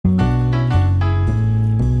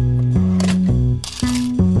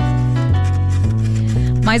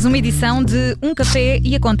Mais uma edição de Um Café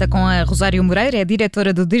e a Conta com a Rosário Moreira, é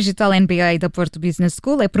diretora do Digital MBA da Porto Business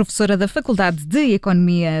School, é professora da Faculdade de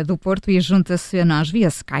Economia do Porto e junta-se a nós via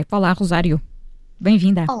Skype. Olá, Rosário.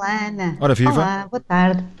 Bem-vinda. Olá, Ana. Ora, viva. Olá, boa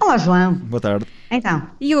tarde. Olá, João. Boa tarde. Então.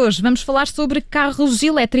 E hoje vamos falar sobre carros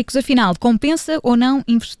elétricos. Afinal, compensa ou não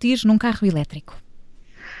investir num carro elétrico?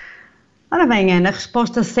 Ora bem, Ana, a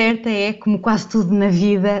resposta certa é, como quase tudo na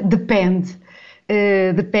vida, depende.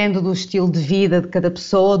 Depende do estilo de vida de cada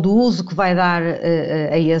pessoa, do uso que vai dar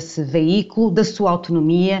a esse veículo, da sua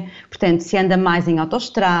autonomia, portanto, se anda mais em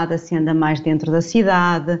autoestrada, se anda mais dentro da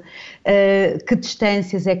cidade, que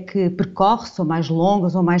distâncias é que percorre, são mais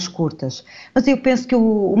longas ou mais curtas. Mas eu penso que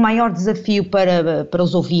o maior desafio para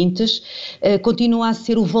os ouvintes continua a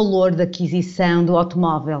ser o valor da aquisição do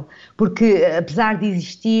automóvel, porque apesar de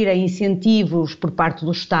existirem incentivos por parte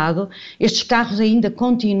do Estado, estes carros ainda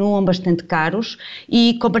continuam bastante caros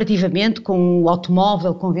e comparativamente com o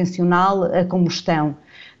automóvel convencional a combustão.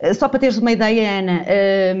 Só para teres uma ideia, Ana,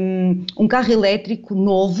 um carro elétrico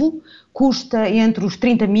novo custa entre os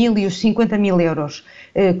 30 mil e os 50 mil euros.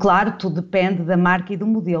 Claro, tudo depende da marca e do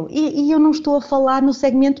modelo. E eu não estou a falar no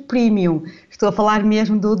segmento premium, estou a falar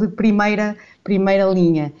mesmo de primeira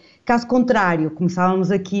linha. Caso contrário, começávamos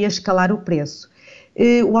aqui a escalar o preço.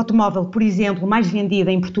 O automóvel, por exemplo, mais vendido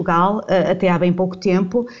em Portugal, até há bem pouco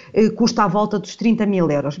tempo, custa à volta dos 30 mil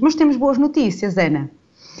euros. Mas temos boas notícias, Ana.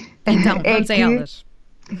 Então, vamos a elas.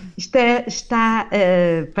 Está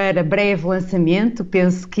para breve lançamento,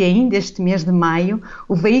 penso que ainda este mês de maio,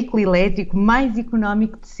 o veículo elétrico mais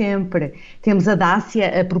económico de sempre. Temos a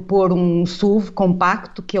Dacia a propor um SUV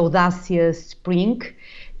compacto, que é o Dacia Spring,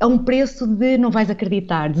 a um preço de, não vais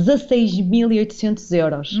acreditar, 16.800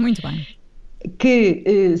 euros. Muito bem.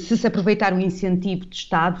 Que, se aproveitar o incentivo do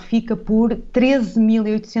Estado, fica por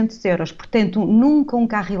 13.800 euros. Portanto, nunca um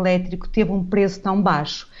carro elétrico teve um preço tão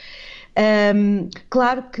baixo.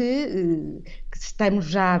 Claro que estamos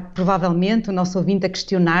já, provavelmente, o nosso ouvinte a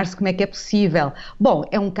questionar-se como é que é possível. Bom,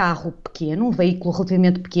 é um carro pequeno, um veículo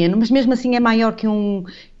relativamente pequeno, mas mesmo assim é maior que um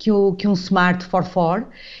Smart 4x4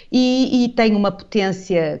 e tem uma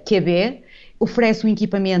potência QB, oferece um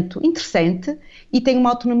equipamento interessante e tem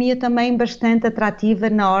uma autonomia também bastante atrativa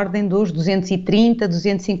na ordem dos 230,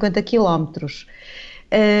 250 quilómetros.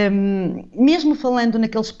 Mesmo falando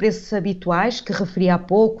naqueles preços habituais que referi há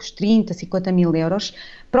pouco, os 30, 50 mil euros,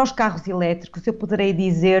 para os carros elétricos eu poderei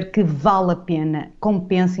dizer que vale a pena,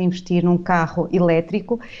 compensa investir num carro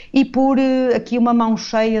elétrico e por aqui uma mão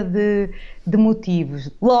cheia de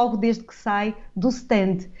motivos, logo desde que sai do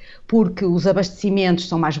stand, porque os abastecimentos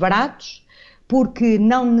são mais baratos, porque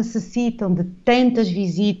não necessitam de tantas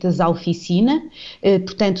visitas à oficina,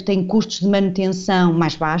 portanto têm custos de manutenção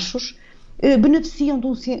mais baixos, beneficiam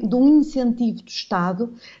de um incentivo do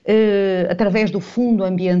Estado, através do Fundo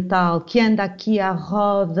Ambiental, que anda aqui à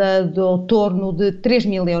roda do torno de 3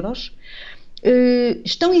 mil euros,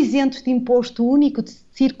 estão isentos de imposto único de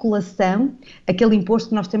circulação, aquele imposto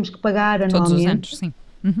que nós temos que pagar anualmente. Todos os anos, sim.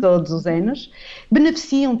 Todos os anos,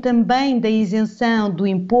 beneficiam também da isenção do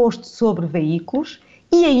imposto sobre veículos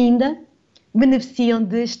e ainda beneficiam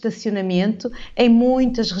de estacionamento em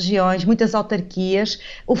muitas regiões, muitas autarquias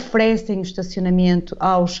oferecem o estacionamento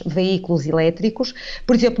aos veículos elétricos.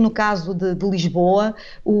 Por exemplo, no caso de Lisboa,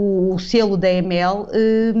 o selo da EML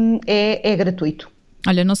é gratuito.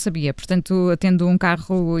 Olha, não sabia, portanto, tendo um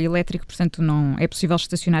carro elétrico, portanto, não é possível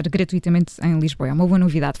estacionar gratuitamente em Lisboa, é uma boa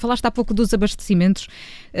novidade. Falaste há pouco dos abastecimentos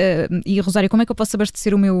e, Rosário, como é que eu posso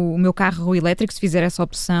abastecer o meu carro elétrico se fizer essa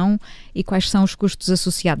opção e quais são os custos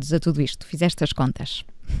associados a tudo isto? Fizeste as contas?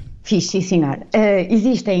 Fiz, sim, senhor.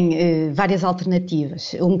 Existem várias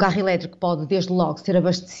alternativas. Um carro elétrico pode, desde logo, ser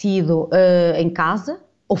abastecido em casa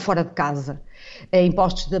ou fora de casa, em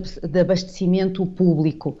postos de abastecimento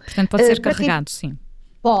público. Portanto, pode ser carregado, sim.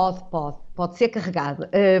 Pode ser carregado.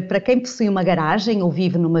 Para quem possui uma garagem ou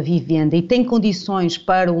vive numa vivenda e tem condições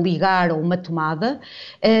para o ligar a uma tomada,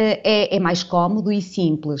 é mais cómodo e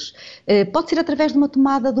simples. Pode ser através de uma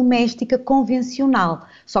tomada doméstica convencional,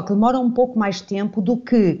 só que demora um pouco mais tempo do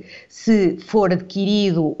que se for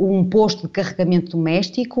adquirido um posto de carregamento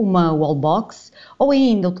doméstico, uma wallbox, ou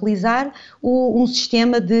ainda utilizar um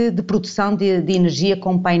sistema de produção de energia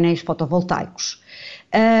com painéis fotovoltaicos.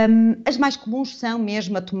 As mais comuns são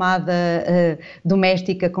mesmo a tomada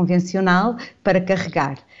doméstica convencional para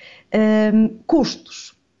carregar.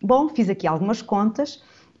 Custos. Bom, fiz aqui algumas contas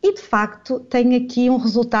e de facto tem aqui um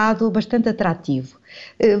resultado bastante atrativo.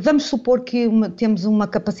 Vamos supor que temos uma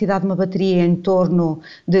capacidade de uma bateria em torno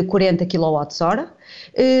de 40 kWh,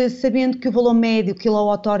 sabendo que o valor médio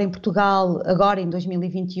kWh em Portugal, agora em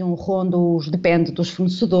 2021, depende dos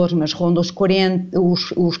fornecedores, mas ronda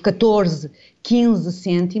os 14, 15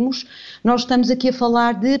 cêntimos. Nós estamos aqui a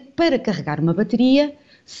falar de, para carregar uma bateria,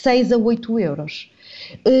 6 a 8 euros.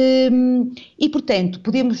 E, portanto,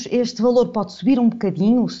 este valor pode subir um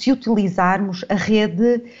bocadinho se utilizarmos a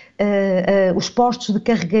rede, os postos de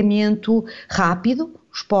carregamento rápido,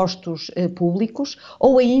 os postos públicos,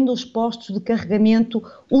 ou ainda os postos de carregamento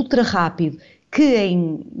ultra rápido, que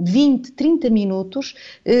em 20, 30 minutos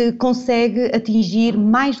consegue atingir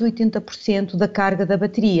mais de 80% da carga da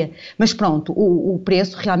bateria. Mas pronto, o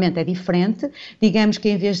preço realmente é diferente. Digamos que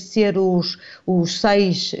em vez de ser os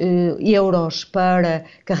 6 euros para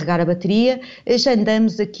carregar a bateria, já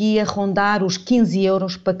andamos aqui a rondar os 15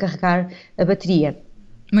 euros para carregar a bateria.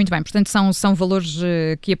 Muito bem, portanto são valores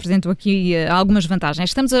que apresentam aqui algumas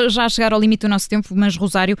vantagens. Estamos já a chegar ao limite do nosso tempo, mas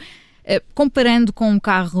Rosário, comparando com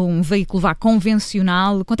um veículo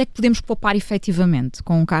convencional, quanto é que podemos poupar efetivamente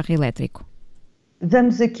com um carro elétrico?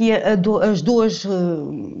 Vamos aqui as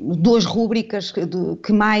duas rúbricas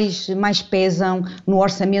que mais pesam no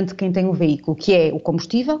orçamento de quem tem o veículo, que é o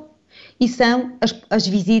combustível e são as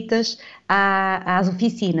visitas às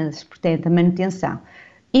oficinas, portanto a manutenção.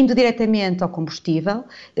 Indo diretamente ao combustível,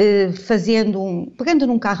 pegando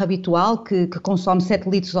num carro habitual que consome 7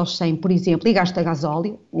 litros aos 100, por exemplo, e gasta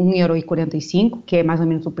gasóleo, 1,45€, que é mais ou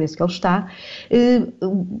menos o preço que ele está,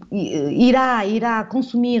 irá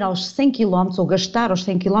consumir aos 100 km, ou gastar aos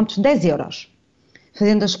 100 km, 10 euros,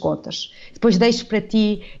 fazendo as contas. Depois deixo para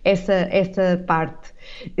ti essa parte.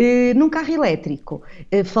 Num carro elétrico,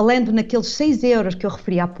 falando naqueles 6 euros que eu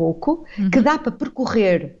referi há pouco, que dá para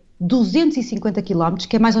percorrer 250 km,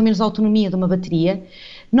 que é mais ou menos a autonomia de uma bateria,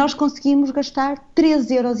 nós conseguimos gastar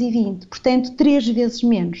 3,20€, portanto 3 vezes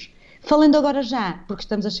menos. Falando agora já, porque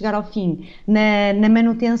estamos a chegar ao fim, na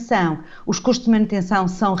manutenção, os custos de manutenção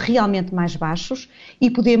são realmente mais baixos e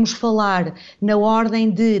podemos falar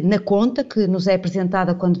na conta que nos é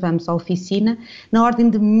apresentada quando vamos à oficina, na ordem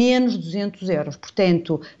de menos 200 euros.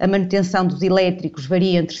 Portanto, a manutenção dos elétricos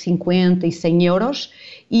varia entre 50 e 100 euros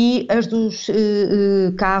e as dos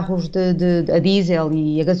carros a diesel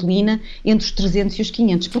e a gasolina entre os 300 e os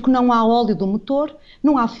 500, porque não há óleo do motor,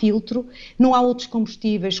 não há filtro, não há outros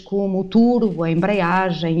combustíveis como o turbo, a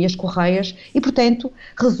embreagem e as correias e, portanto,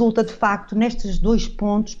 resulta de facto nestes 2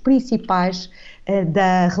 pontos principais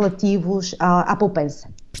relativos à poupança.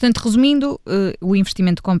 Portanto, resumindo, o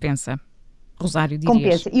investimento compensa. Rosário,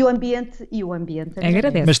 dirias. Compensa. E o ambiente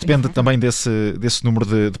agradece. Mas depende também desse número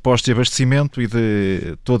de postos de abastecimento e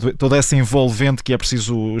de toda essa envolvente que é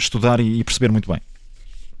preciso estudar e perceber muito bem.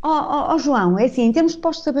 João, é assim, em termos de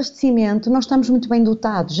postos de abastecimento, nós estamos muito bem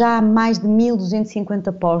dotados, já há mais de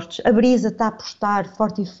 1.250 postos, a Brisa está a apostar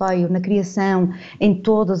forte e feio na criação em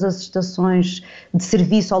todas as estações de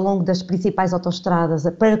serviço ao longo das principais autoestradas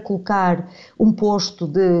para colocar um posto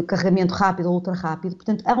de carregamento rápido ou ultra rápido,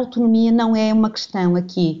 portanto a autonomia não é uma questão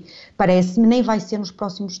aqui, parece-me, nem vai ser nos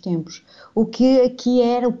próximos tempos. O que aqui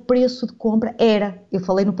era o preço de compra, eu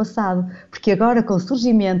falei no passado, porque agora com o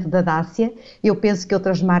surgimento da Dacia, eu penso que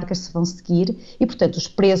outras marcas se vão seguir e, portanto, os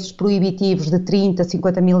preços proibitivos de 30,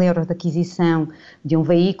 50 mil euros de aquisição de um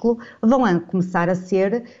veículo vão começar a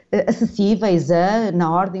ser acessíveis na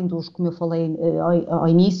ordem dos, como eu falei ao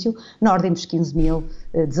início, na ordem dos 15 mil,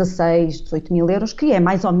 16, 18 mil euros, que é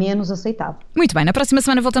mais ou menos aceitável. Muito bem, na próxima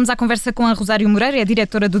semana voltamos à conversa com a Rosário Moreira, é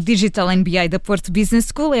diretora do Digital MBA da Porto Business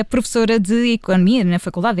School, é professora de Economia na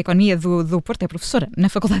Faculdade de Economia do Porto, é professora na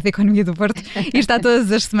Faculdade de Economia do Porto e está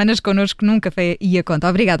todas as semanas connosco num Café e a Conta.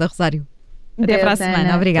 Obrigada, Rosário. Até para a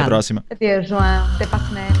semana. Obrigada. Até a próxima. Adeus, João. Até para a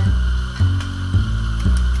semana.